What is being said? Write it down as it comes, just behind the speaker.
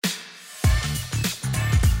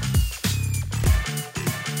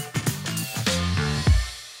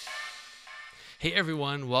Hey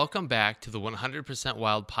everyone, welcome back to the 100%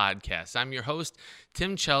 Wild podcast. I'm your host,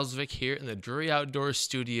 Tim Chelsvik, here in the Drury Outdoors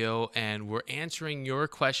studio, and we're answering your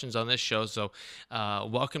questions on this show. So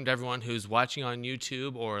welcome to everyone who's watching on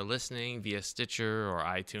YouTube or listening via Stitcher or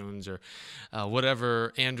iTunes or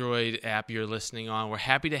whatever Android app you're listening on. We're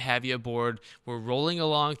happy to have you aboard. We're rolling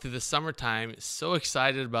along through the summertime. So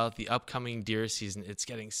excited about the upcoming deer season. It's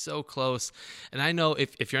getting so close. And I know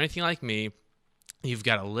if you're anything like me, you've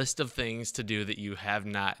got a list of things to do that you have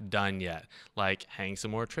not done yet, like hang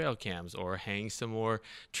some more trail cams or hang some more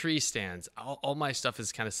tree stands. All my stuff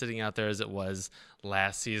is kind of sitting out there as it was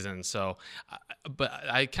last season. So, but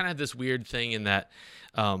I kind of have this weird thing in that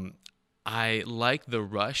I like the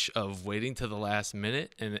rush of waiting to the last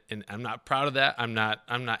minute, and I'm not proud of that. I'm not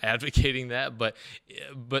advocating that, but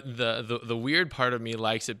the weird part of me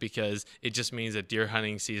likes it because it just means that deer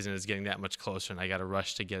hunting season is getting that much closer, and I got to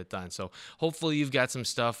rush to get it done. So hopefully you've got some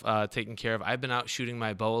stuff taken care of. I've been out shooting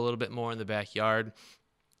my bow a little bit more in the backyard,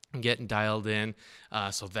 getting dialed in,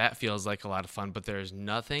 so that feels like a lot of fun. But there's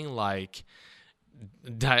nothing like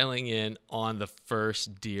dialing in on the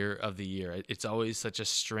first deer of the year. It's always such a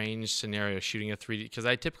strange scenario shooting a 3D, because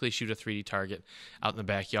I typically shoot a 3D target out in the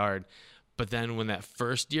backyard. But then when that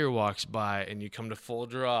first deer walks by and you come to full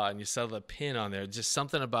draw and you settle a pin on there, just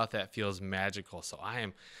something about that feels magical. So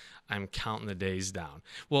I'm counting the days down.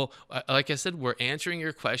 Well, like I said, we're answering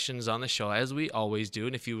your questions on the show as we always do.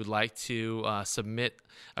 And if you would like to submit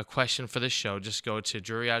a question for the show, just go to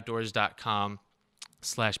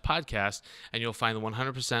druryoutdoors.com/podcast, and you'll find the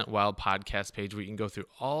 100% Wild podcast page where you can go through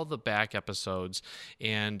all the back episodes,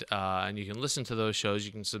 and you can listen to those shows.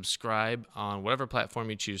 You can subscribe on whatever platform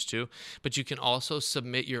you choose to, but you can also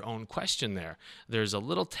submit your own question there. There's a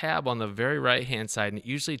little tab on the very right hand side, and it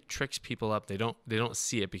usually tricks people up. They don't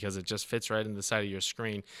see it because it just fits right in the side of your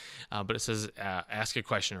screen, but it says ask a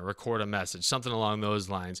question or record a message, something along those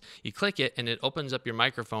lines. You click it and it opens up your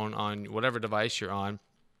microphone on whatever device you're on,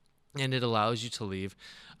 and it allows you to leave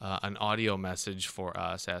an audio message for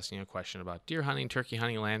us asking a question about deer hunting, turkey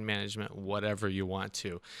hunting, land management, whatever you want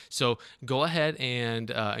to. So go ahead and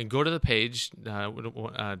go to the page,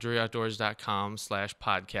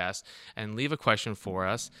 druryoutdoors.com/podcast, and leave a question for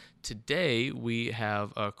us. Today, we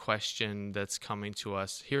have a question that's coming to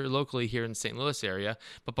us here locally here in the St. Louis area.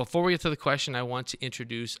 But before we get to the question, I want to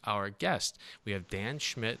introduce our guest. We have Dan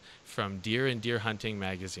Schmidt from Deer and Deer Hunting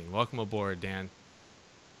Magazine. Welcome aboard, Dan.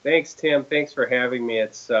 Thanks, Tim. Thanks for having me.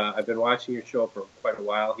 I've been watching your show for quite a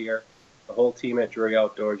while here. The whole team at Drury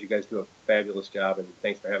Outdoors, you guys do a fabulous job, and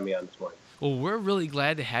thanks for having me on this morning. Well, we're really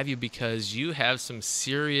glad to have you because you have some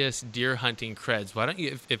serious deer hunting creds. Why don't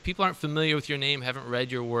you, if people aren't familiar with your name, haven't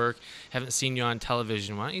read your work, haven't seen you on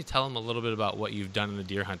television, why don't you tell them a little bit about what you've done in the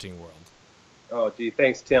deer hunting world? Oh, gee,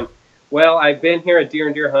 thanks, Tim. Well, I've been here at Deer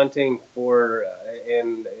and Deer Hunting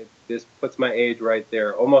this puts my age right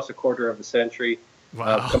there, almost a quarter of a century.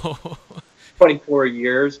 Wow. 24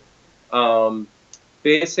 years.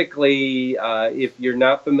 Basically, if you're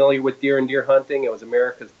not familiar with Deer and Deer Hunting, it was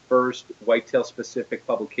America's first whitetail-specific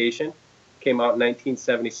publication. Came out in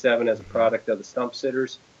 1977 as a product of the Stump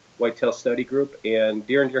Sitters Whitetail Study Group. And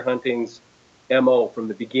Deer and Deer Hunting's MO from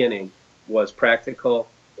the beginning was practical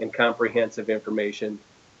and comprehensive information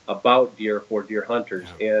about deer for deer hunters.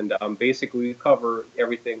 Yeah. And basically, we cover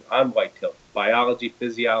everything on whitetail: biology,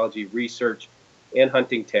 physiology, research, and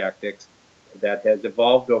hunting tactics. That has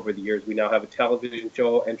evolved over the years. We now have a television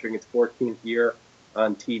show entering its 14th year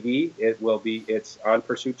on TV. It's on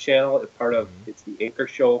Pursuit Channel. It's the anchor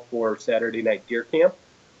show for Saturday Night Deer Camp,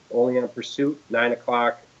 only on Pursuit, 9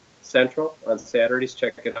 o'clock Central on Saturdays.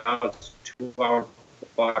 Check it out. It's 2-hour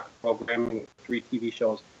block programming, 3 TV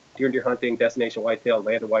shows: Deer and Deer Hunting, Destination Whitetail,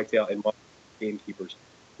 Land of Whitetail, and Gamekeepers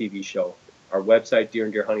TV show. Our website,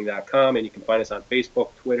 deeranddeerhunting.com, and you can find us on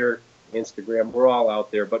Facebook, Twitter, Instagram. We're all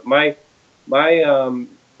out there. But my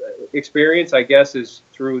experience, I guess, is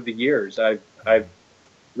through the years. I've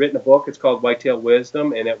written a book. It's called Whitetail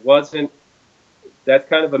Wisdom, and that's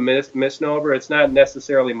kind of a misnomer. It's not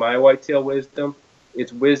necessarily my whitetail wisdom.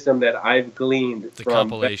 It's wisdom that I've gleaned The from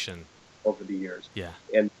compilation over the years. Yeah.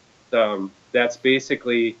 And that's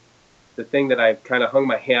basically the thing that I've kind of hung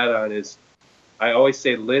my hat on. Is I always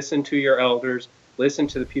say, listen to your elders, listen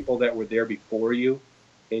to the people that were there before you,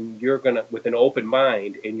 and you're going to, with an open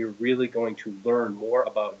mind, and you're really going to learn more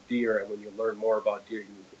about deer. And when you learn more about deer, you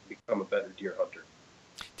become a better deer hunter.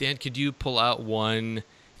 Dan, could you pull out one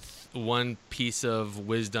piece of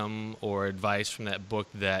wisdom or advice from that book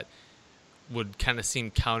that would kind of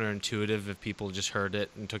seem counterintuitive if people just heard it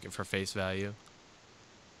and took it for face value?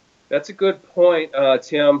 That's a good point,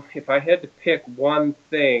 Tim. If I had to pick one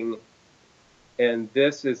thing, and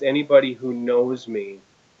this is anybody who knows me.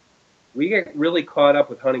 We get really caught up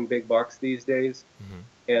with hunting big bucks these days. Mm-hmm.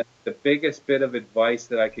 And the biggest bit of advice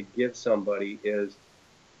that I could give somebody is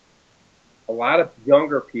a lot of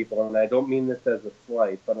younger people, and I don't mean this as a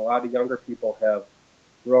slight, but a lot of younger people have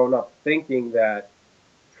grown up thinking that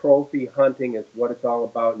trophy hunting is what it's all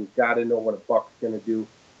about, and you've got to know what a buck's going to do.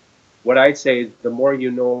 What I say is the more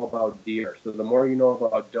you know about deer, so the more you know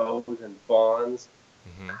about does and fawns,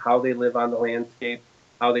 how they live on the landscape,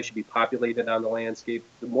 how they should be populated on the landscape,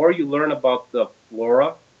 the more you learn about the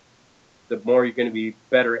flora, the more you're going to be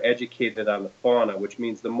better educated on the fauna, which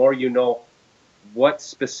means the more you know what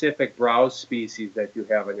specific browse species that you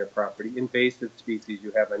have on your property, invasive species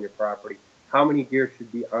you have on your property, how many deer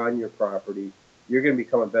should be on your property, you're going to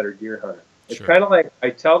become a better deer hunter. It's kind of like, I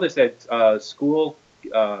tell this at school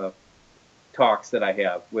talks that I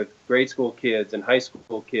have with grade school kids and high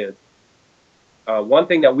school kids. One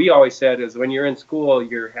thing that we always said is when you're in school,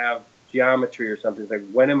 you have geometry or something. It's like,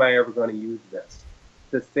 when am I ever going to use this?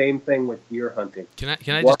 The same thing with deer hunting. Can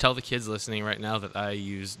I just tell the kids listening right now that I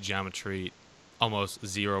use geometry almost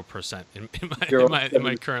 0% in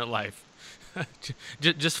my current life.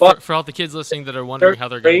 just for all the kids listening that are wondering how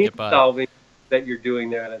they're going to get by. Solving that you're doing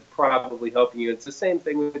that is probably helping you. It's the same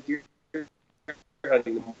thing with deer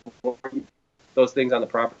hunting. The more those things on the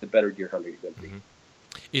property, the better deer hunter you're going to be.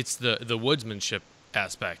 It's the woodsmanship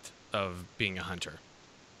aspect of being a hunter.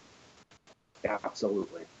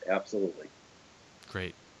 Absolutely.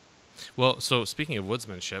 Great. Well, so speaking of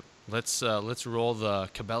woodsmanship, let's roll the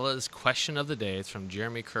Cabela's question of the day. It's from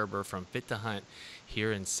Jeremy Kerber from Fit to Hunt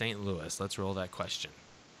here in St. Louis. Let's roll that question.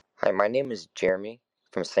 Hi, my name is Jeremy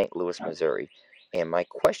from St. Louis, Missouri, and my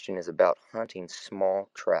question is about hunting small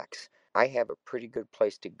tracks. I have a pretty good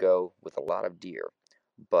place to go with a lot of deer,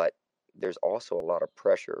 but there's also a lot of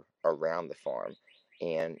pressure around the farm,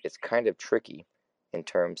 and it's kind of tricky in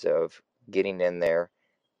terms of getting in there,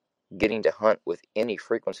 getting to hunt with any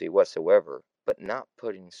frequency whatsoever, but not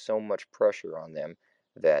putting so much pressure on them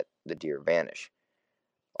that the deer vanish.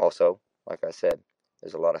 Also, like I said,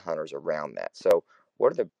 there's a lot of hunters around that. So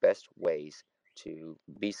what are the best ways to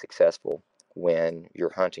be successful when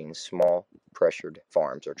you're hunting small pressured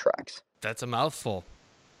farms or tracks? That's a mouthful.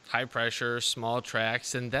 High pressure, small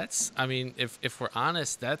tracks, and that's, I mean, if we're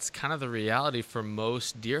honest, that's kind of the reality for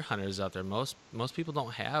most deer hunters out there. Most people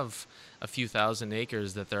don't have a few thousand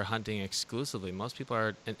acres that they're hunting exclusively. Most people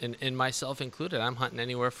are, and myself included, I'm hunting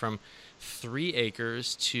anywhere from 3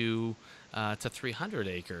 acres to 300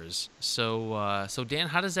 acres. So Dan,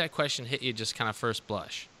 how does that question hit you just kind of first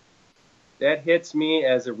blush? That hits me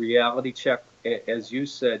as a reality check, as you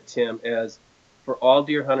said, Tim, as for all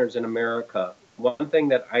deer hunters in America. One thing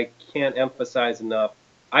that I can't emphasize enough,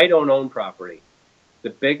 I don't own property. The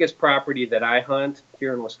biggest property that I hunt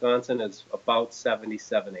here in Wisconsin is about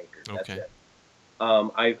 77 acres. That's it.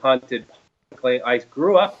 I've hunted, I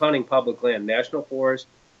grew up hunting public land, national forest,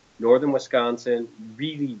 northern Wisconsin,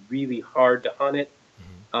 really, really hard to hunt it.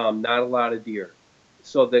 Not a lot of deer.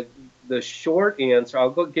 So the short answer, I'll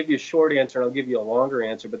go give you a short answer and I'll give you a longer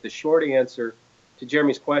answer, but the short answer to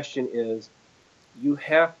Jeremy's question is you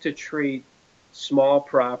have to treat small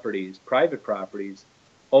properties, private properties,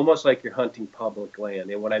 almost like you're hunting public land.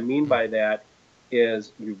 And what I mean by that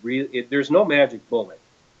is there's no magic bullet.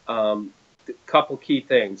 A couple key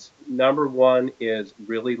things. Number one is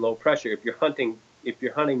really low pressure. If you're hunting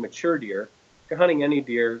mature deer, if you're hunting any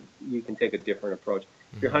deer, you can take a different approach.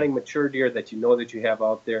 If you're hunting mature deer that you know that you have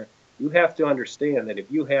out there, you have to understand that if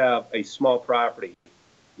you have a small property,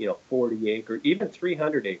 40 acres, even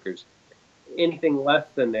 300 acres, anything less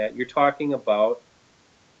than that, you're talking about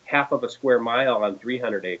half of a square mile on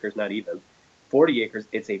 300 acres, not even 40 acres.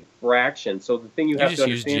 It's a fraction. So the thing you have to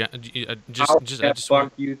understand,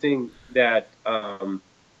 buck using that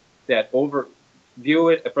view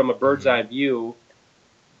it from a bird's eye view.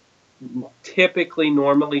 Typically,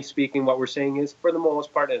 normally speaking, what we're saying is, for the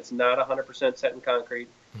most part, it's not 100% set in concrete.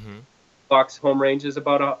 Buck's home range is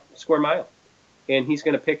about a square mile. And he's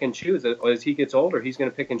going to pick and choose. As he gets older, he's going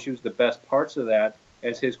to pick and choose the best parts of that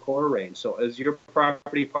as his core range. So as your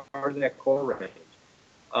property part of that core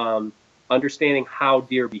range, understanding how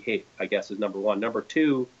deer behave, I guess, is number one. Number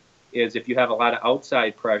two is if you have a lot of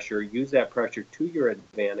outside pressure, use that pressure to your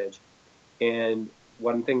advantage. And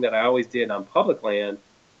one thing that I always did on public land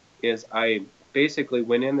is I basically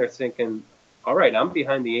went in there thinking, all right, I'm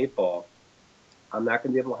behind the 8 ball. I'm not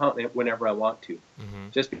going to be able to hunt whenever I want to.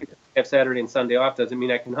 Just because I have Saturday and Sunday off doesn't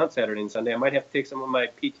mean I can hunt Saturday and Sunday. I might have to take some of my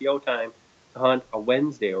PTO time to hunt a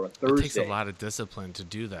Wednesday or a Thursday. It takes a lot of discipline to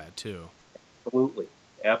do that, too.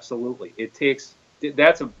 Absolutely.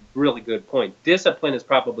 That's a really good point. Discipline is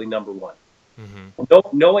probably number one.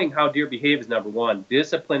 Knowing how deer behave is number one.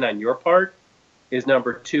 Discipline on your part is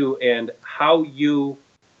number two, and how you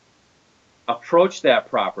approach that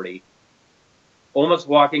property, almost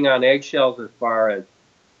walking on eggshells as far as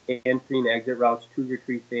entry and exit routes to your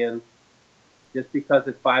tree stand. Just because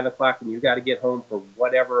it's 5 o'clock and you got to get home for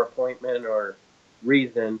whatever appointment or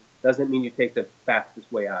reason doesn't mean you take the fastest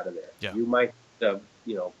way out of there. Yeah. You might,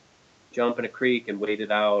 jump in a creek and wait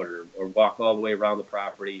it out, or walk all the way around the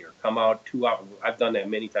property, or come out 2 hours. I've done that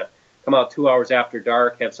many times. Come out 2 hours after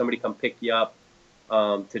dark, have somebody come pick you up,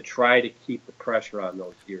 to try to keep the pressure on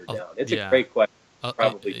those deer down. It's a great question.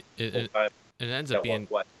 Probably it ends up being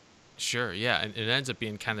sure, yeah, and it ends up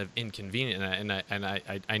being kind of inconvenient, and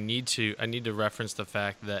I need to reference the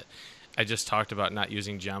fact that I just talked about not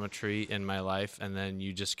using geometry in my life, and then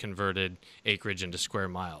you just converted acreage into square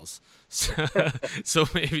miles. So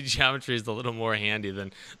maybe geometry is a little more handy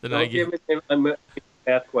than I get.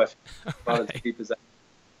 Math question. Right. As deep as that.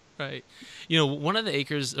 Right. One of the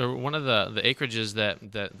acres, or one of the acreages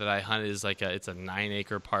that I hunt is it's a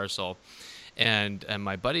 9-acre parcel. And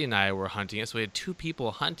my buddy and I were hunting it, so we had 2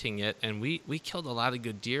 people hunting it, and we killed a lot of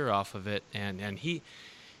good deer off of it. And he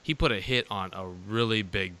put a hit on a really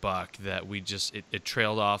big buck that we just it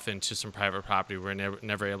trailed off into some private property. We were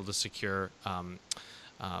never able to secure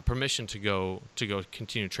permission to go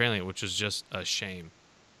continue trailing it, which was just a shame.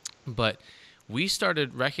 But we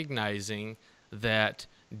started recognizing that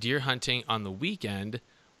deer hunting on the weekend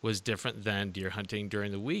was different than deer hunting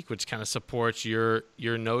during the week, which kind of supports your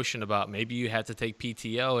notion about maybe you had to take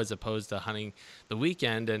PTO as opposed to hunting the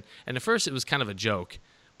weekend. And at first it was kind of a joke,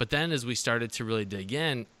 but then as we started to really dig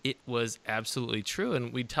in, it was absolutely true.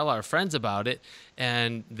 And we'd tell our friends about it,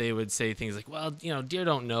 and they would say things like, well, deer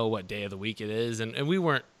don't know what day of the week it is. And we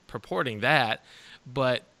weren't purporting that,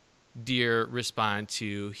 but deer respond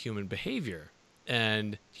to human behavior.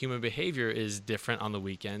 And human behavior is different on the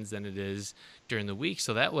weekends than it is during the week.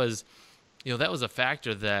 So that was a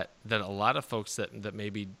factor that a lot of folks that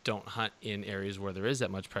maybe don't hunt in areas where there is that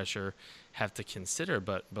much pressure have to consider.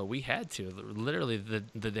 But we had to. Literally,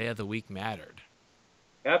 the day of the week mattered.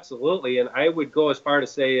 Absolutely. And I would go as far to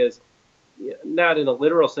say is, not in a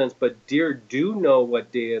literal sense, but deer do know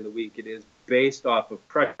what day of the week it is based off of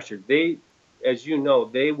pressure. They, as you know,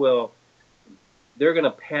 they're going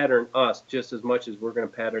to pattern us just as much as we're going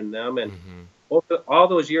to pattern them. And over all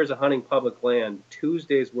those years of hunting public land,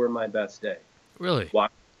 Tuesdays were my best day. Really? Why?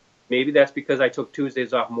 Maybe that's because I took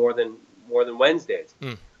Tuesdays off more than Wednesdays.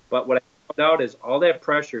 But what I found out is all that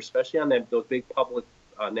pressure, especially on those big public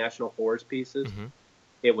national forest pieces,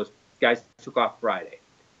 it was guys took off Friday,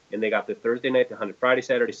 and they got the Thursday night. They hunted Friday,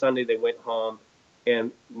 Saturday, Sunday. They went home,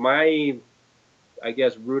 and my, I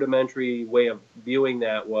guess, rudimentary way of viewing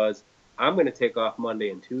that was, I'm going to take off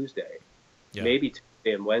Monday and Tuesday, maybe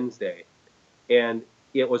Tuesday and Wednesday. And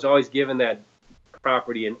it was always given that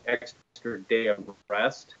property an extra day of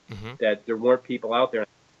rest, that there weren't people out there.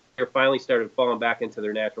 They finally started falling back into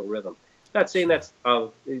their natural rhythm. Not saying that's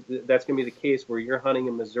going to be the case where you're hunting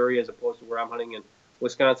in Missouri as opposed to where I'm hunting in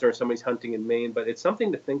Wisconsin or somebody's hunting in Maine, but it's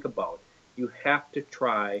something to think about. You have to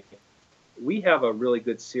try. We have a really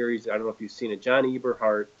good series. I don't know if you've seen it. John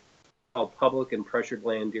Eberhart, called Public and Pressured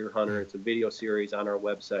Land Deer Hunter. It's a video series on our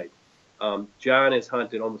website. John has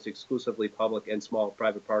hunted almost exclusively public and small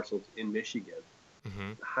private parcels in Michigan,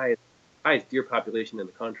 the highest deer population in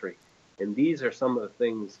the country. And these are some of the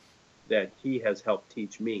things that he has helped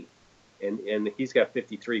teach me. And he's got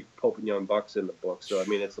 53 Pope and Young bucks in the book. So, I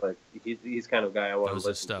mean, it's like he's kind of a guy I want to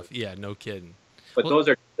listen to. Yeah, no kidding. But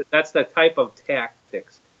that's the type of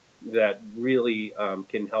tactics that really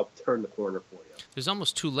can help turn the corner for you. There's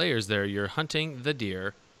almost 2 layers there. You're hunting the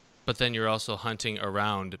deer, but then you're also hunting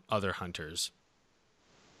around other hunters.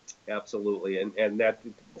 Absolutely, and that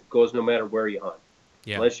goes no matter where you hunt.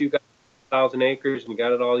 Yeah. Unless you got 1,000 acres and you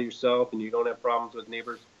got it all yourself and you don't have problems with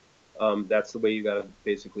neighbors, that's the way you got to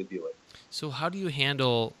basically view it. So how do you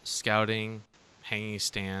handle scouting, hanging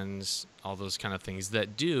stands, all those kind of things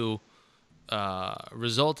that do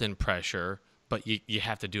result in pressure, but you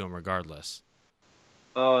have to do them regardless?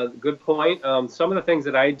 Good point. Some of the things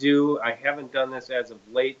that I do, I haven't done this as of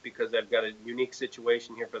late because I've got a unique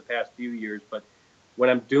situation here for the past few years, but when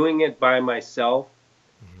I'm doing it by myself,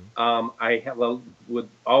 would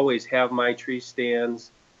always have my tree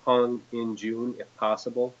stands hung in June if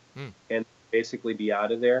possible, and basically be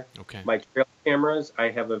out of there. Okay. My trail cameras, I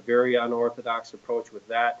have a very unorthodox approach with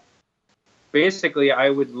that. Basically, I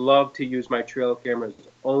would love to use my trail cameras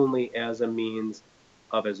only as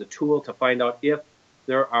a tool to find out if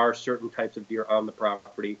there are certain types of deer on the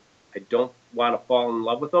property. I don't want to fall in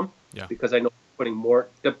love with them because I know putting more,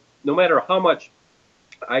 no matter how much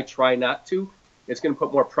I try not to. It's going to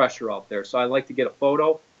put more pressure out there. So I like to get a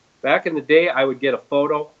photo. Back in the day, I would get a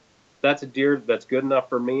photo. That's a deer that's good enough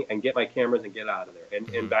for me, and get my cameras and get out of there.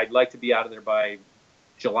 And I'd like to be out of there by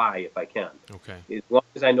July if I can. Okay. As long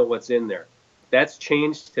as I know what's in there. That's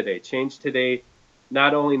changed today. Changed today,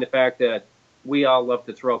 not only in the fact that we all love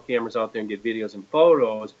to throw cameras out there and get videos and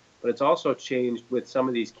photos, but it's also changed with some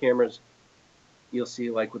of these cameras. You'll see,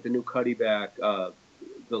 like with the new Cuddyback,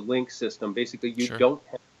 the Link system. Basically, you don't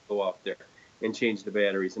have to go out there and change the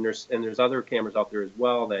batteries. And there's other cameras out there as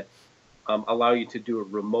well that allow you to do it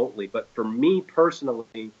remotely. But for me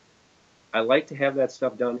personally, I like to have that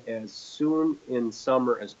stuff done as soon in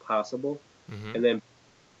summer as possible, and then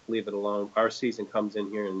leave it alone. Our season comes in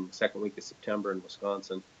here in the second week of September in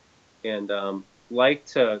Wisconsin, and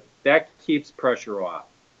that keeps pressure off.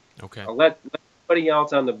 Okay. I'll let everybody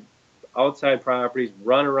else on the outside properties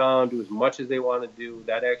run around, do as much as they want to do.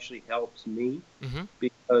 That actually helps me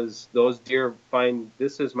because those deer find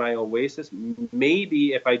this is my oasis.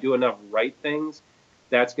 Maybe if I do enough right things,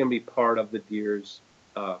 that's going to be part of the deer's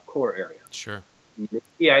core area. Sure.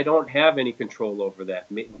 Yeah, I don't have any control over that.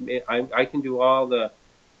 I can do all the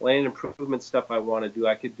land improvement stuff I want to do.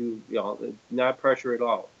 I could do, not pressure at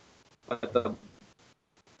all. But the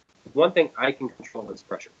one thing I can control is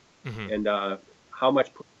pressure, and how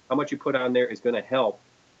much you put on there is going to help,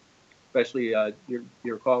 especially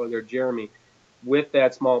your caller there, Jeremy, with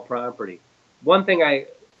that small property. One thing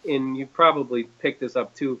and you probably picked this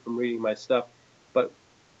up too from reading my stuff, but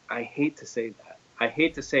I hate to say that. I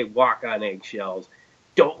hate to say walk on eggshells.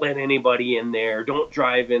 Don't let anybody in there. Don't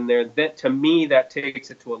drive in there. That, to me, that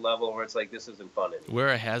takes it to a level where it's like, this isn't fun anymore. Wear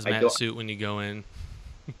a hazmat suit when you go in.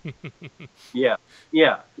 Yeah.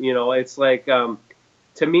 It's like,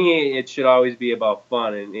 to me, it should always be about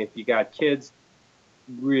fun. And if you got kids,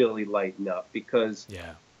 really lighten up because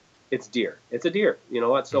it's deer. It's a deer. You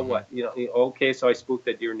know what? So what? Okay, so I spooked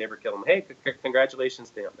that deer and never killed him. Hey,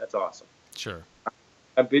 congratulations to him. That's awesome. Sure.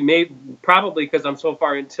 I've been probably because I'm so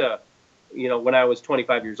far into, when I was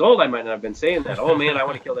 25 years old, I might not have been saying that. Oh man, I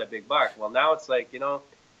want to kill that big buck. Well, now it's like,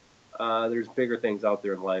 there's bigger things out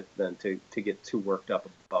there in life than to get too worked up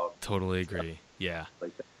about. Totally agree. Yeah.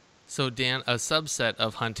 Like that. So Dan, a subset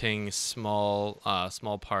of hunting small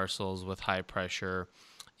parcels with high pressure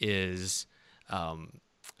is,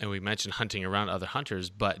 and we mentioned hunting around other hunters,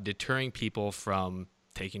 but deterring people from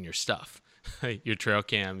taking your stuff. Your trail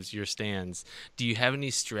cams, your stands. Do you have any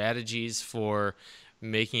strategies for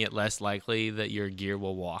making it less likely that your gear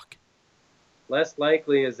will walk? Less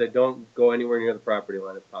likely is that don't go anywhere near the property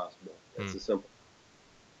line if possible. That's as simple.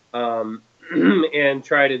 And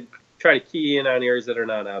try to key in on areas that are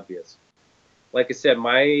not obvious. Like I said,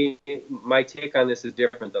 my take on this is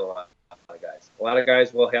different than a lot of guys. A lot of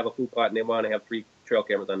guys will have a food plot and they want to have 3 trail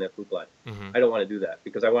cameras on that food plot. I don't want to do that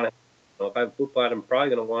because I want to. If I have a food plot, I'm probably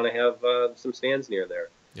going to want to have some stands near there.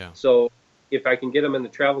 Yeah. So if I can get them in the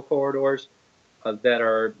travel corridors that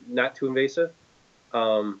are not too invasive,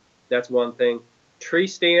 that's one thing. Tree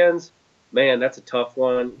stands, man, that's a tough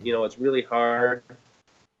one. It's really hard.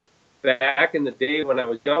 Back in the day when I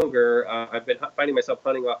was younger, I've been finding myself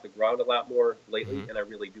hunting off the ground a lot more lately, and I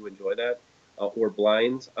really do enjoy that. Or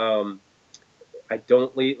blinds. I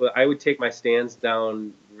would take my stands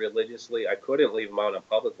down religiously. I couldn't leave them out on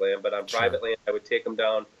public land, but on private land, I would take them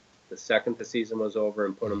down the second the season was over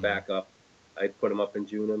and put them back up. I'd put them up in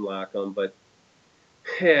June and lock them. But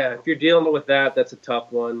yeah, if you're dealing with that, that's a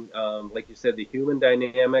tough one. Like you said, the human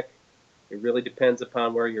dynamic, it really depends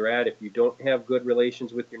upon where you're at. If you don't have good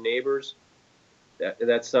relations with your neighbors,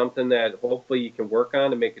 that's something that hopefully you can work on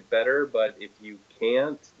to make it better. But if you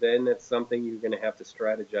can't, then that's something you're going to have to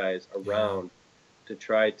strategize around to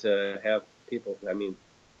try to have people,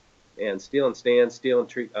 and stealing stands, stealing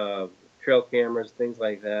trail cameras, things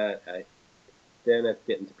like that. Then it's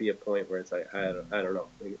getting to be a point where it's like, I don't know.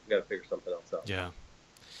 We got to figure something else out.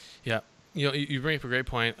 Yeah. You bring up a great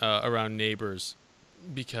point around neighbors,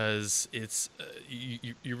 because it's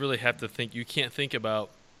you really have to think. You can't think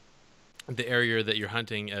about the area that you're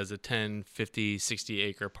hunting as a 10, 50, 60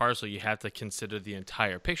 acre parcel. You have to consider the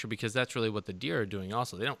entire picture, because that's really what the deer are doing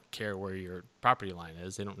also. They don't care where your property line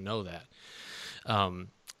is. They don't know that.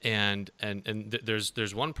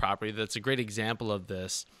 There's one property that's a great example of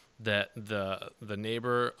this, that the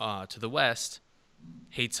neighbor to the west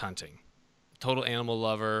hates hunting. Total animal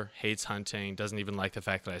lover, hates hunting, doesn't even like the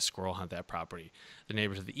fact that I squirrel hunt that property. The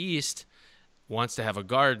neighbor to the east wants to have a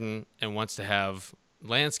garden and wants to have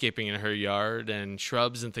landscaping in her yard and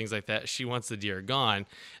shrubs and things like that. She wants the deer gone.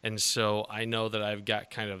 And so I know that I've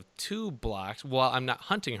got kind of 2 blocks. While I'm not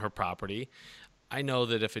hunting her property, I know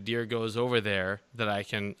that if a deer goes over there, that I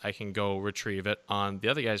can go retrieve it. On the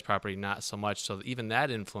other guy's property, not so much. So even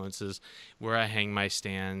that influences where I hang my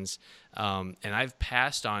stands. And I've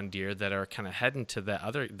passed on deer that are kind of heading to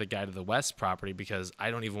the guy to the west property because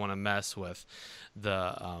I don't even want to mess with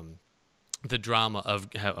the drama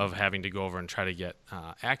of having to go over and try to get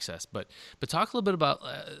access. But talk a little bit about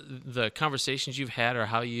the conversations you've had, or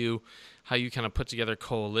how you kind of put together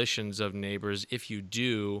coalitions of neighbors, if you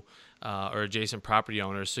do, or adjacent property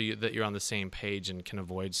owners, so that you're on the same page and can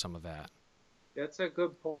avoid some of that. That's a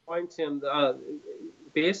good point, Tim.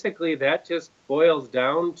 Basically, that just boils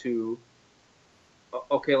down to,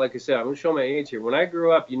 okay, like I said, I'm going to show my age here. When I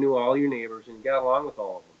grew up, you knew all your neighbors and you got along with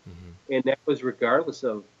all of them. Mm-hmm. And that was regardless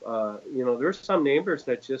of, there's some neighbors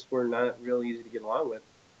that just were not real easy to get along with.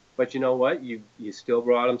 But you know what? You still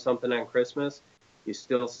brought them something on Christmas. You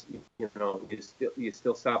still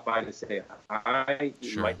stop by to say hi.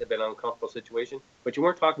 Sure. You might have been in an uncomfortable situation, but you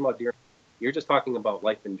weren't talking about deer. You're just talking about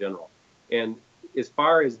life in general. And as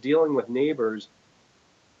far as dealing with neighbors,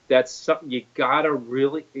 that's something you gotta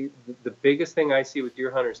really. The biggest thing I see with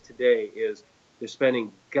deer hunters today is they're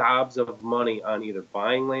spending gobs of money on either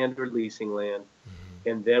buying land or leasing land. Mm-hmm.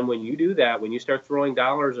 And then when you do that, when you start throwing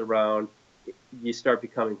dollars around, you start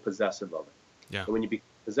becoming possessive of it. Yeah. And when you become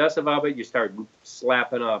possessive of it, you start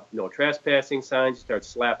slapping up no trespassing signs, you start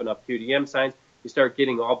slapping up QDM signs, you start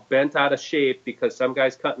getting all bent out of shape because some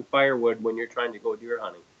guy's cutting firewood when you're trying to go deer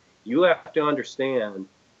hunting. You have to understand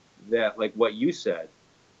that, like what you said,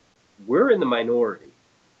 we're in the minority.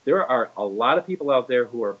 There are a lot of people out there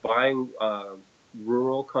who are buying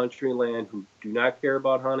rural country land who do not care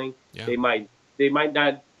about hunting. Yeah. They might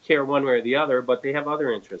not care one way or the other, but they have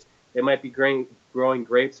other interests. They might be growing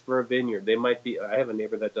grapes for a vineyard. They might be. I have a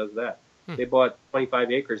neighbor that does that. They bought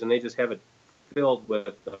 25 acres and they just have it filled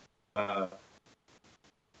with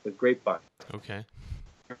grapevine. Okay.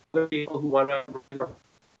 Other people who want to,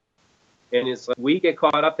 and it's like we get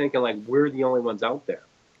caught up thinking like we're the only ones out there.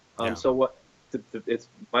 Yeah. So what? It's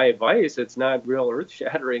my advice. It's not real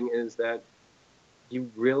earth-shattering. Is that you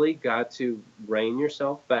really got to rein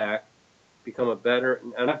yourself back, become a better.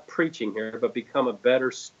 I'm not preaching here, but become a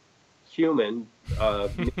better human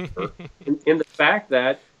in the fact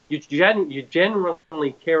that you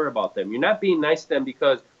genuinely care about them. You're not being nice to them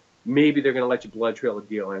because maybe they're going to let you blood trail a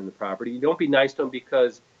deer on the property. You don't be nice to them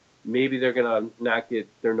because maybe they're going to not get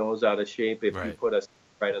their nose out of shape if you put us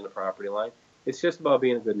right on the property line. It's just about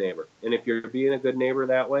being a good neighbor. And if you're being a good neighbor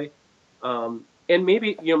that way, and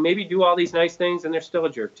maybe do all these nice things and they're still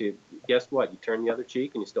a jerk to you, guess what? You turn the other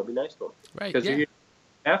cheek and you still be nice to them. Right. Because you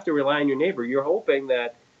have to rely on your neighbor. You're hoping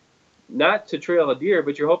that not to trail a deer,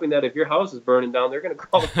 but you're hoping that if your house is burning down, they're going to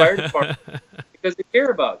call the fire department because they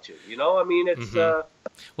care about you. I mean, it's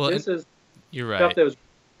this is you're right. Stuff that was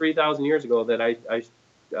 3,000 years ago that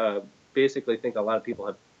I basically think a lot of people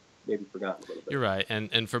have maybe forgotten a little bit. You're right,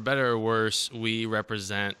 and for better or worse, we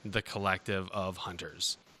represent the collective of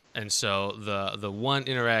hunters, and so the one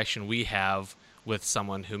interaction we have with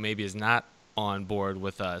someone who maybe is not on board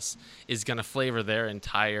with us is going to flavor their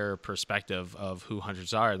entire perspective of who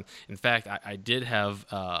hunters are. And in fact, I did have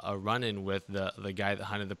a run-in with the guy that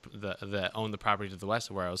hunted that owned the property to the west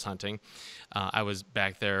of where I was hunting. I was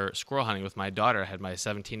back there squirrel hunting with my daughter. I had my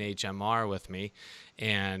 17 HMR with me,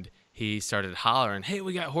 and he started hollering, "Hey,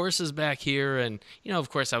 we got horses back here." And, of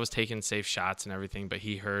course, I was taking safe shots and everything, but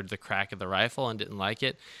he heard the crack of the rifle and didn't like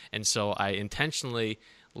it. And so I intentionally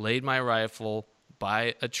laid my rifle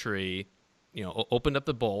by a tree, opened up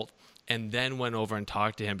the bolt, and then went over and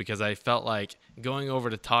talked to him because I felt like going over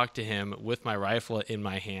to talk to him with my rifle in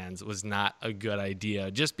my hands was not a good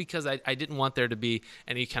idea, just because I didn't want there to be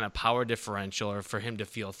any kind of power differential or for him to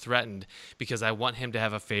feel threatened, because I want him to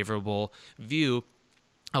have a favorable view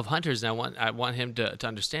of hunters, and I want him to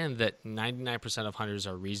understand that 99% of hunters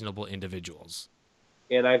are reasonable individuals.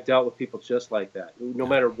 And I've dealt with people just like that. No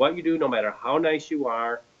matter what you do, no matter how nice you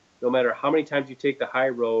are, no matter how many times you take the high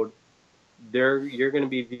road, you're going to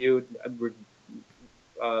be viewed,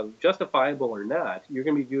 justifiable or not, you're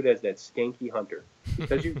going to be viewed as that skanky hunter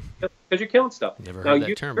because you're killing stuff. Never heard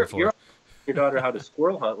that term before. You're your daughter how to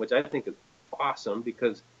squirrel hunt, which I think is awesome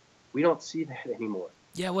because we don't see that anymore.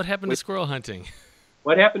 Yeah, what happened to squirrel hunting?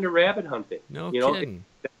 What happened to rabbit hunting? No kidding.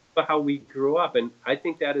 That's how we grew up, and I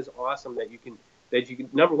think that is awesome that you can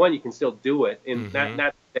number one, you can still do it, and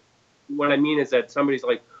not what I mean is that somebody's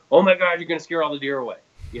like, oh my God, you're going to scare all the deer away.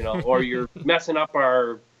 Or you're messing up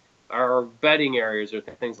our bedding areas or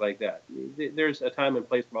things like that. There's a time and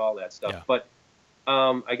place for all that stuff. Yeah. But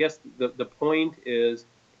I guess the point is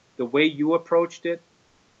the way you approached it,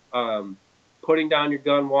 putting down your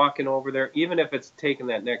gun, walking over there, even if it's taking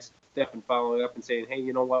that next step and following up and saying, hey,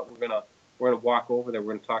 you know what, we're gonna walk over there,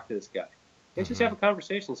 we're gonna talk to this guy, and just have a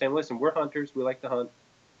conversation, saying, listen, we're hunters, we like to hunt.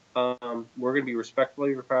 We're gonna be respectful of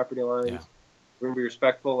your property Yeah. lines. We're gonna be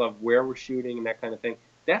respectful of where we're shooting and that kind of thing.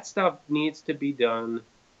 That stuff needs to be done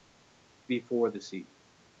before the season.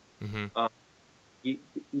 Mm-hmm.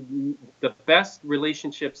 The best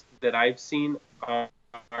relationships that I've seen are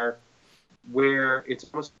where it's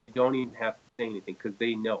almost you don't even have to say anything because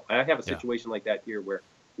they know. I have a Yeah. situation like that here where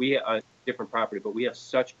we have a different property, but we have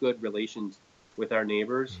such good relations with our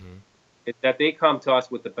neighbors that they come to us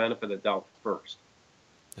with the benefit of the doubt first.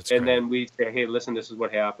 That's And great. then we say, hey, listen, this is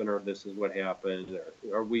what happened, or this is what happened,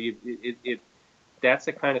 or that's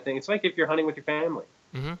the kind of thing. It's like if you're hunting with your family,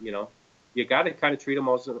 Mm-hmm. you know, you got to kind of treat them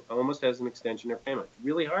almost as an extension of your family. It's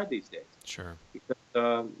really hard these days Sure.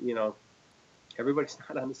 because, everybody's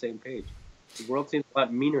not on the same page. The world seems a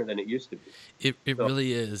lot meaner than it used to be. It So,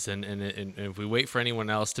 really is, and if we wait for anyone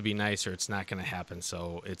else to be nicer, it's not going to happen.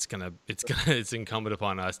 So it's incumbent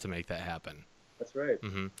upon us to make that happen. that's right.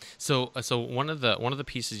 Mm-hmm. So one of the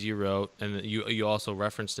pieces you wrote, and you also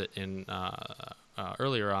referenced it in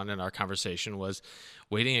earlier on in our conversation, was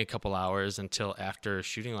waiting a couple hours until after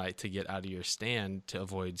shooting light to get out of your stand to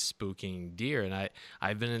avoid spooking deer. And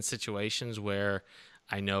I've been in situations where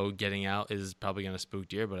I know getting out is probably going to spook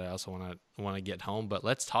deer, but I also want to get home. But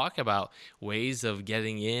let's talk about ways of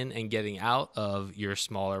getting in and getting out of your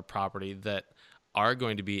smaller property that are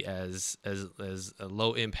going to be as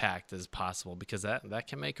low impact as possible, because that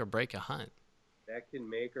can make or break a hunt. That can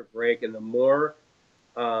make or break, and the more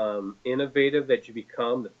innovative that you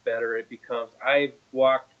become, the better it becomes. I've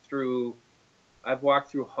walked through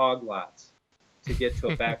hog lots to get to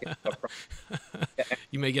a back end of a property.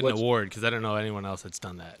 You may get an award because I don't know anyone else that's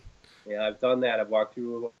done that. Yeah, I've done that. I've walked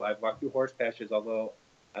through horse pastures, although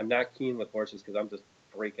I'm not keen with horses because I'm just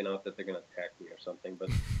breaking out that they're going to attack me or something. But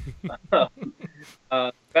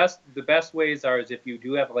the best ways are is if you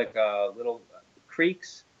do have like a little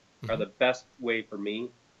creeks are the best way for me.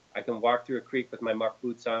 I can walk through a creek with my muck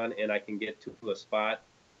boots on, and I can get to a spot,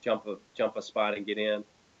 jump a spot, and get in.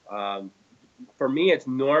 For me, it's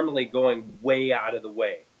normally going way out of the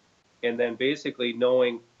way, and then basically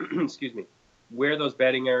knowing, excuse me, where those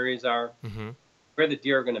bedding areas are, Mm-hmm. where the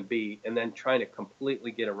deer are going to be, and then trying to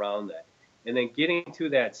completely get around that, and then getting to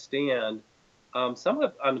that stand. Some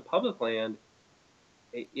of on the public land,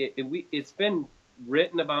 it's been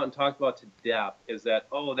written about and talked about to death. Is that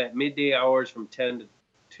that midday hours from 10 to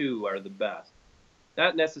 2 are the best?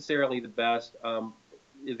 Not necessarily the best.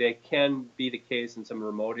 They can be the case in some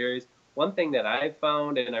remote areas. One thing that I've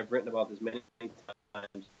found, and I've written about this many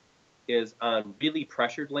times, is on really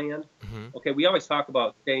pressured land. Mm-hmm. Okay, we always talk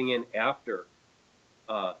about staying in after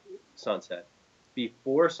sunset.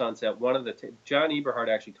 Before sunset, John Eberhard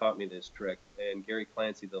actually taught me this trick, and Gary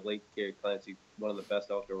Clancy, the late Gary Clancy, one of the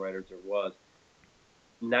best outdoor writers there was.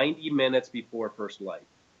 90 minutes before first light,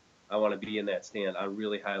 I want to be in that stand on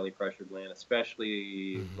really highly pressured land,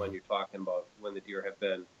 especially when you're talking about when the deer have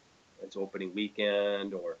been, it's opening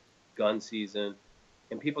weekend or gun season.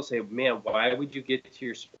 And people say, man, why would you get to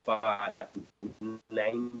your spot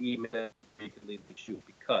 90 minutes before you could leave the shoot?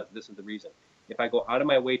 Because this is the reason. If I go out of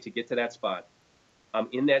my way to get to that spot, I'm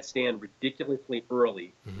in that stand ridiculously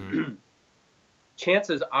early. Mm-hmm.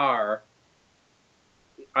 chances are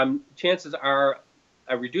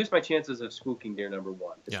I reduce my chances of spooking deer, number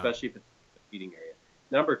one, especially if it's a feeding area.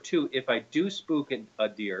 Number two, if I do spook a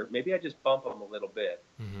deer, maybe I just bump him a little bit.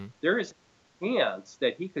 Mm-hmm. There is a chance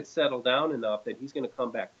that he could settle down enough that he's going to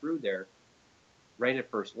come back through there right at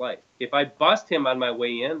first light. If I bust him on my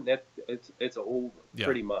way in, it's over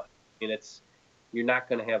pretty much. I mean, you're not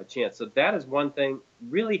going to have a chance. So that is one thing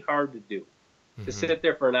really hard to do, to sit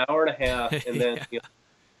there for an hour and a half and then,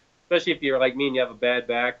 especially if you're like me and you have a bad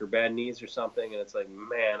back or bad knees or something, and it's like,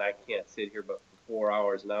 man, I can't sit here but for 4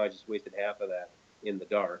 hours. Now I just wasted half of that in the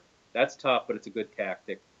dark. That's tough, but it's a good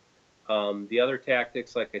tactic. The other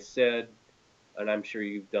tactics, like I said, and I'm sure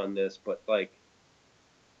you've done this, but like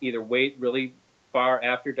either wait really far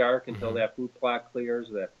after dark until that food plot clears,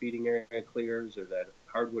 or that feeding area clears, or that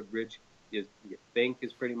hardwood ridge you think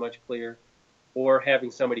is pretty much clear, or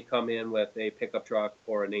having somebody come in with a pickup truck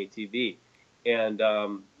or an ATV.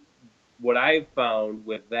 And what I've found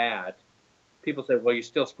with that, people say, well, you're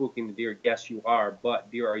still spooking the deer. Yes, you are, but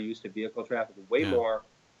deer are used to vehicle traffic way more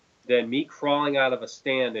than me crawling out of a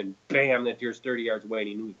stand and bam, that deer's 30 yards away and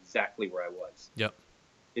he knew exactly where I was. Yep.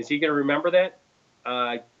 Is he going to remember that?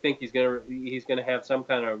 I think he's gonna have some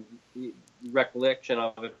kind of recollection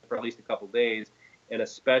of it for at least a couple days, and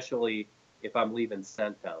especially if I'm leaving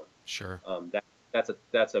scent down. Sure. That's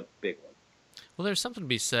a big one. Well, there's something to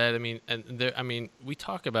be said. I mean, we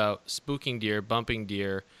talk about spooking deer, bumping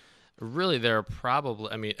deer. Really, they're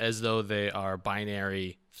probably, I mean, as though they are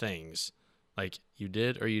binary things, like you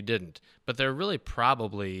did or you didn't. But they're really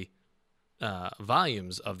probably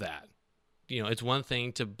volumes of that. It's one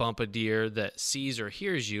thing to bump a deer that sees or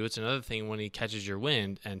hears you. It's another thing when he catches your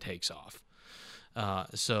wind and takes off.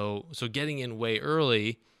 So getting in way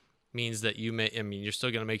early means that you're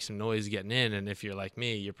still going to make some noise getting in. And if you're like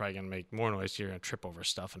me, you're probably going to make more noise. You're going to trip over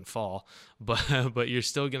stuff and fall, but you're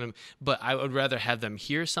still going to, but I would rather have them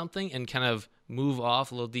hear something and kind of move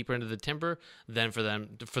off a little deeper into the timber than for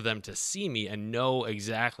them to see me and know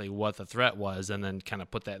exactly what the threat was. And then kind of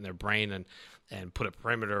put that in their brain and put a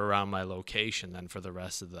perimeter around my location then for the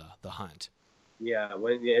rest of the hunt. Yeah.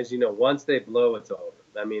 As you know, once they blow, it's over.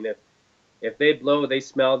 I mean, if they blow, they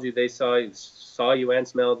smelled you, they saw you and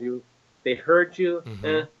smelled you, they heard you.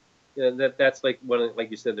 That's like like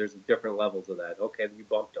you said, there's different levels of that. Okay, you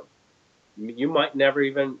bumped them. You might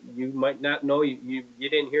not know you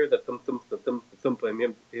didn't hear the thump thump thump thump thump of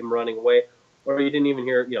him running away, or you didn't even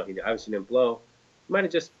hear. He obviously didn't blow. You might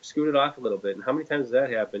have just scooted off a little bit. And how many times does that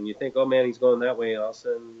happen? You think, oh man, he's going that way, and all of a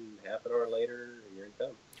sudden, half an hour later, here he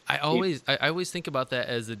comes. I always think about that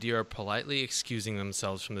as the deer are politely excusing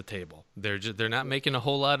themselves from the table. They're not making a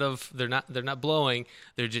whole lot of they're not blowing.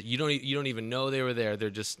 They're just you don't even know they were there. They're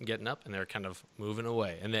just getting up and they're kind of moving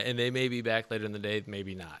away. And they may be back later in the day,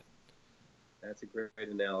 maybe not. That's a great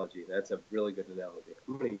analogy. That's a really good analogy.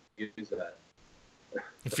 I'm going to use that.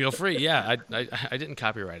 Feel free. Yeah, I didn't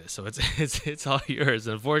copyright it, so it's all yours.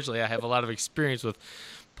 Unfortunately, I have a lot of experience with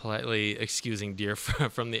politely excusing deer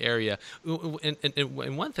from the area.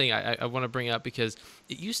 And one thing I want to bring up, because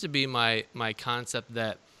it used to be my concept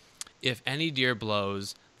that if any deer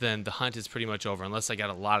blows, then the hunt is pretty much over, unless I got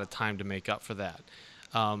a lot of time to make up for that.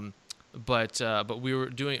 But we were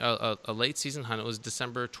doing a late season hunt. It was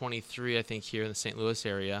December 23, I think, here in the St. Louis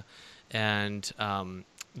area, and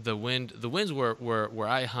the winds where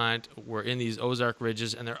I hunt were in these Ozark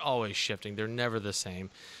ridges, and they're always shifting. They're never the same.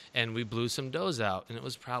 And we blew some does out, and it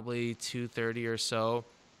was probably 2:30 or so.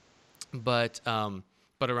 But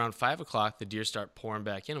around 5 o'clock, the deer start pouring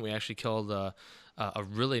back in. We actually killed a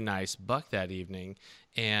really nice buck that evening,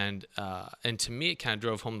 and to me, it kind of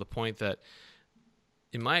drove home the point that,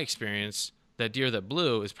 in my experience, that deer that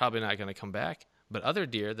blew is probably not going to come back. But other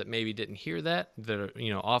deer that maybe didn't hear that are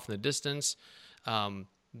off in the distance,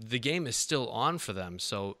 the game is still on for them.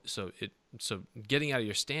 So getting out of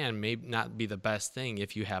your stand may not be the best thing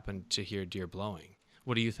if you happen to hear deer blowing.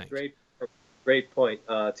 What do you think? Great point,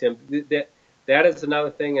 Tim. That is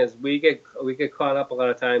another thing, is we get caught up a lot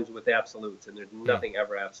of times with absolutes, and there's nothing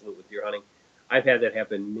ever absolute with deer hunting. I've had that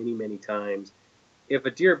happen many, many times. If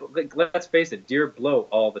a deer, let's face it, deer blow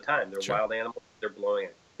all the time. They're wild animals. They're blowing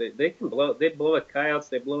it. They can blow. They blow at coyotes.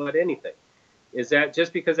 They blow at anything. Is that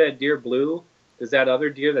just because that deer blew? Does that other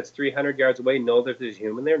deer that's 300 yards away know that there's a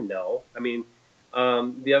human there? No. I mean,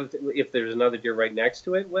 if there's another deer right next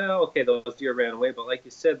to it, well, okay, those deer ran away. But like you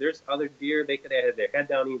said, there's other deer. They could have had their head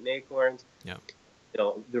down eating acorns. Yeah.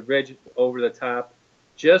 The ridge over the top.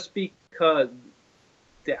 Just because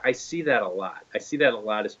I see that a lot. I see that a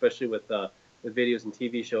lot, especially with videos and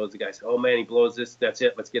TV shows. The guy says, "Oh man, he blows this. That's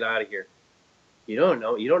it. Let's get out of here." You don't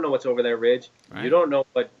know. You don't know what's over that ridge. Right. You don't know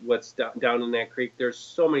what's down in that creek. There's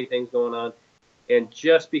so many things going on. And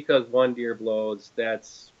just because one deer blows,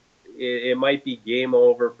 it might be game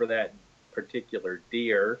over for that particular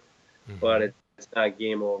deer, but it's not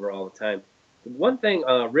game over all the time. One thing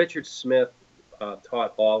Richard Smith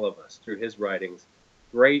taught all of us through his writings,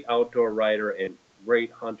 great outdoor writer and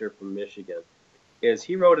great hunter from Michigan, is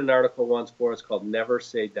he wrote an article once for us called "Never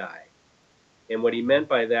Say Die." And what he meant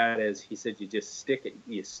by that is, he said, you stick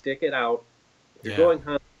it out. If you're going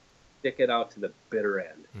hunting, stick it out to the bitter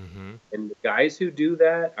end. And the guys who do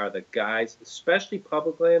that are the guys, especially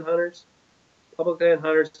public land hunters. Public land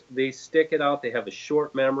hunters, they stick it out. They have a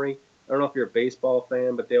short memory. I don't know if you're a baseball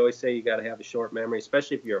fan, but they always say you got to have a short memory,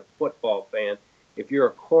 especially if you're a football fan. If you're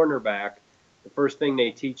a cornerback, the first thing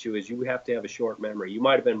they teach you is you have to have a short memory. You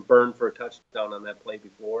might have been burned for a touchdown on that play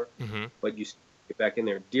before, but you get back in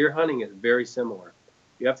there. Deer hunting is very similar.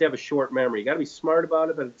 You have to have a short memory. You got to be smart about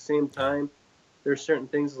it, but at the same time, there's certain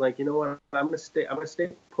things like, you know what, I'm gonna stay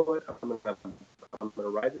put. I'm gonna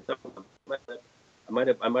ride this up. I might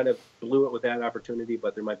have blew it with that opportunity,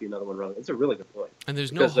 but there might be another one running. It's a really good point. And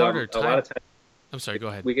there's no harder time. A lot of times, I'm sorry. Go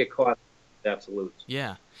ahead. We get caught. absolute.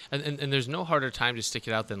 Yeah, and there's no harder time to stick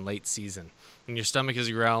it out than late season. When your stomach is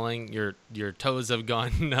growling, your toes have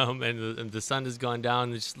gone numb, and the sun has gone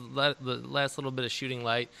down. Just the last little bit of shooting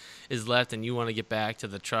light is left, and you want to get back to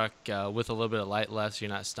the truck with a little bit of light left, so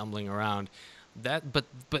you're not stumbling around. But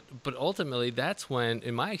ultimately, that's when,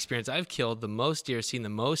 in my experience, I've killed the most deer, seen the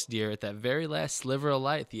most deer at that very last sliver of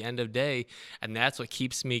light at the end of day, and that's what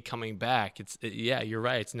keeps me coming back. Yeah, you're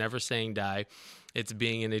right. It's never saying die. It's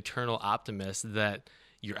being an eternal optimist that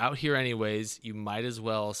you're out here anyways. You might as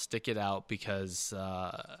well stick it out because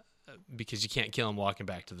you can't kill them walking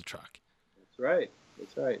back to the truck. That's right.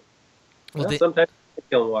 That's right. Well, sometimes you can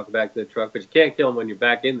kill them walking back to the truck, but you can't kill them when you're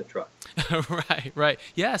back in the truck. Right.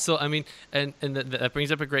 Yeah. So I mean, and that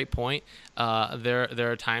brings up a great point. There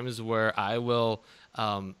are times where I will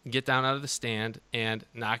get down out of the stand and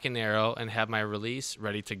knock an arrow and have my release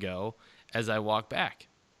ready to go as I walk back,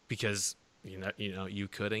 because you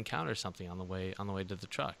could encounter something on the way to the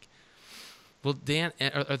truck. Well, Dan,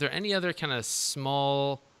 are there any other kind of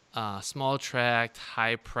small tract,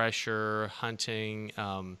 high pressure hunting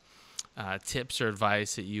tips or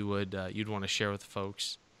advice that you'd want to share with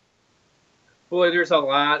folks? Boy, there's a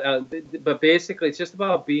lot, but basically, it's just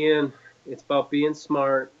about being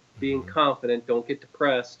smart, being confident. Don't get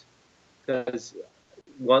depressed, because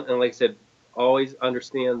and like I said, always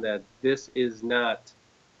understand that this is not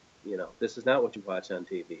what you watch on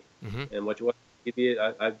TV. And what you watch on TV,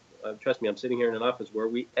 I trust me, I'm sitting here in an office where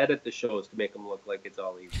we edit the shows to make them look like it's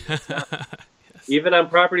all easy. It's not. Yes. Even on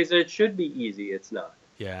properties that it should be easy, it's not.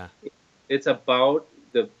 Yeah. It's about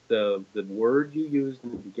the word you used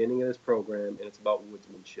in the beginning of this program, and it's about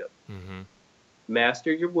woodsmanship.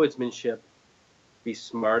 Master your woodsmanship. Be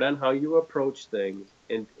smart on how you approach things,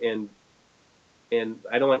 and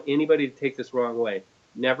I don't want anybody to take this wrong way.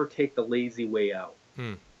 Never take the lazy way out.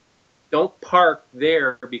 Don't park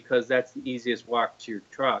there because that's the easiest walk to your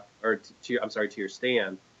truck, or to your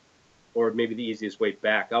stand, or maybe the easiest way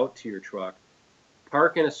back out to your truck.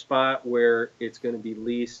 Park in a spot where it's going to be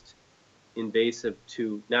least invasive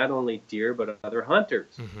to not only deer but other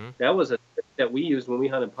hunters. That was a trick that we used when we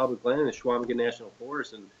hunted public land in the Chequamegon National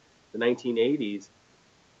Forest in the 1980s.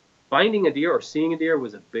 Finding a deer or seeing a deer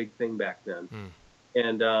was a big thing back then.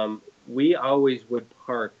 And we always would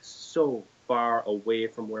park so far away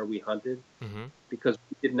from where we hunted because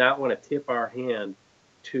we did not want to tip our hand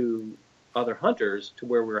to other hunters to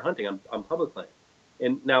where we were hunting on public land.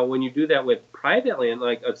 And now when you do that with private land,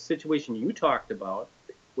 like a situation you talked about,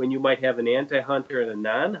 when you might have an anti-hunter and a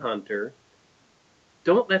non-hunter,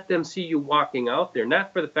 don't let them see you walking out there,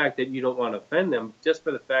 not for the fact that you don't want to offend them, just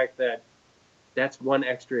for the fact that that's one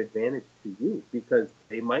extra advantage to you, because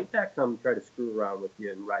they might not come try to screw around with you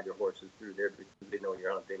and ride their horses through there because they know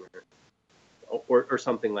you're hunting or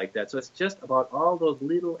something like that. So it's just about all those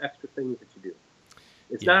little extra things that you do.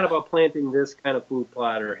 It's not about planting this kind of food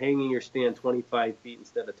plot or hanging your stand 25 feet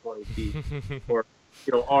instead of 20 feet or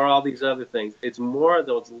all these other things. It's more of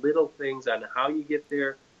those little things on how you get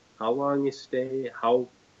there, how long you stay, how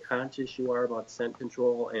conscious you are about scent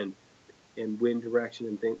control and wind direction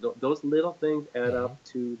and things. Those little things add up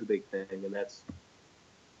to the big thing, and that's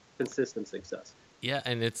consistent success. Yeah,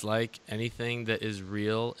 and it's like anything that is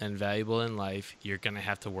real and valuable in life, you're going to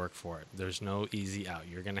have to work for it. There's no easy out.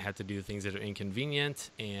 You're going to have to do things that are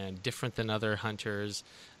inconvenient and different than other hunters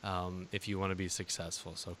if you want to be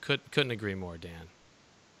successful. So couldn't agree more, Dan.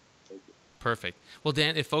 Thank you. Perfect. Well,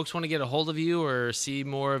 Dan, if folks want to get a hold of you or see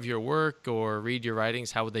more of your work or read your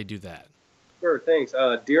writings, how would they do that? Sure, thanks.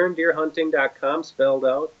 Deeranddeerhunting.com, spelled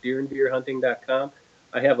out, deeranddeerhunting.com.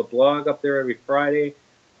 I have a blog up there every Friday.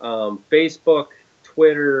 Facebook,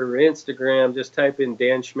 Twitter, Instagram, just type in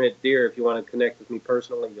Dan Schmidt Deer if you want to connect with me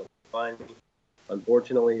personally. You'll find me.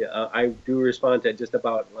 Unfortunately, I do respond to just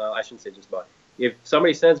about, well, I shouldn't say just about. If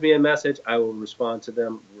somebody sends me a message, I will respond to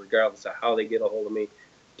them regardless of how they get a hold of me.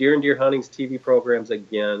 Deer and Deer Hunting's TV programs,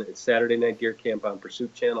 again, it's Saturday Night Deer Camp on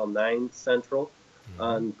Pursuit Channel 9 Central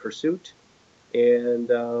on Pursuit. And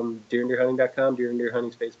deeranddeerhunting.com, Deer and Deer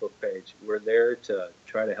Hunting's Facebook page. We're there to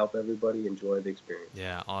try to help everybody enjoy the experience.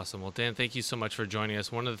 Yeah, awesome. Well, Dan, thank you so much for joining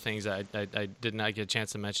us. One of the things I did not get a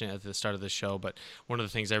chance to mention at the start of the show, but one of the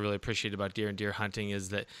things I really appreciate about Deer and Deer Hunting is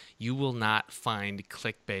that you will not find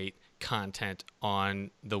clickbait content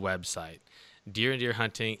on the website. Deer and Deer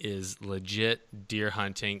Hunting is legit deer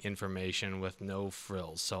hunting information with no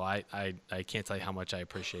frills. So I can't tell you how much I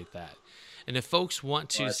appreciate that. And if folks want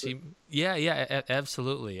to see,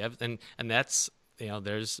 absolutely, and that's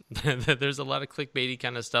there's there's a lot of clickbaity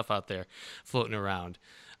kind of stuff out there floating around.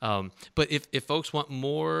 But if folks want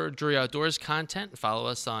more Drury Outdoors content, follow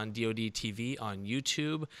us on DOD TV on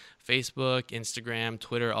YouTube. Facebook, Instagram,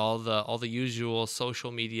 Twitter, all the usual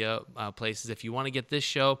social media places. If you want to get this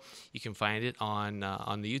show, you can find it on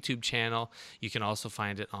the YouTube channel. You can also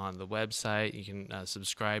find it on the website. You can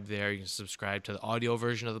subscribe there. You can subscribe to the audio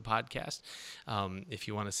version of the podcast. If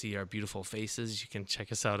you want to see our beautiful faces, you can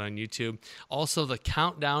check us out on YouTube. Also, the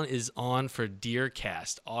countdown is on for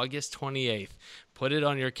DeerCast, August 28th. Put it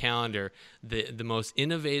on your calendar. The most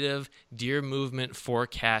innovative deer movement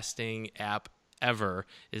forecasting app ever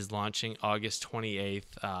is launching August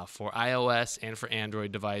 28th for iOS and for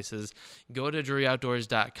Android devices. Go to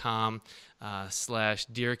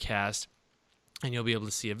DrewYOutdoors.com/DeerCast. And you'll be able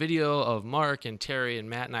to see a video of Mark and Terry and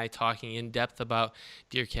Matt and I talking in depth about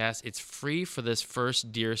DeerCast. It's free for this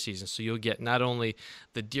first deer season. So you'll get not only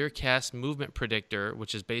the DeerCast movement predictor,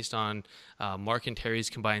 which is based on Mark and Terry's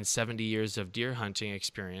combined 70 years of deer hunting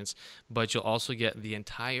experience, but you'll also get the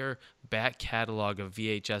entire back catalog of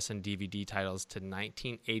VHS and DVD titles to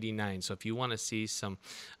 1989. So if you want to see some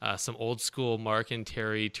old school Mark and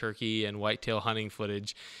Terry turkey and whitetail hunting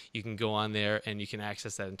footage, you can go on there and you can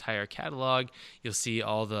access that entire catalog. You'll see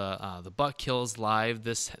all the buck kills live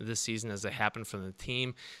this season as they happen from the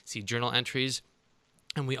team. See journal entries.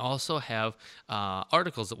 And we also have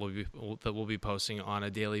articles that we'll be posting on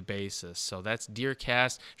a daily basis. So that's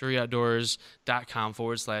DeerCast,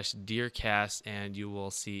 DrewYoutdoors.com/DeerCast, and you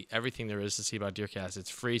will see everything there is to see about DeerCast. It's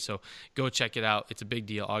free, so go check it out. It's a big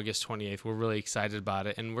deal, August 28th. We're really excited about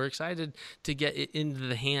it, and we're excited to get it into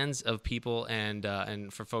the hands of people and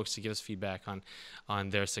for folks to give us feedback on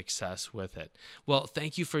their success with it. Well,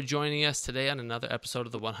 thank you for joining us today on another episode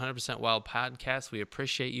of the 100% Wild Podcast. We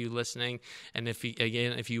appreciate you listening, and if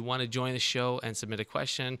you want to join the show and submit a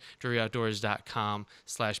question,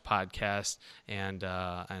 DrewYoutdoors.com/podcast and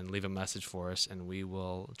leave a message for us, and we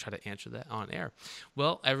will try to answer that on air.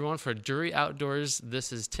 Well, everyone, for Drury Outdoors,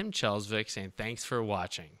 this is Tim Chelsvik saying thanks for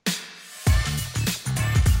watching.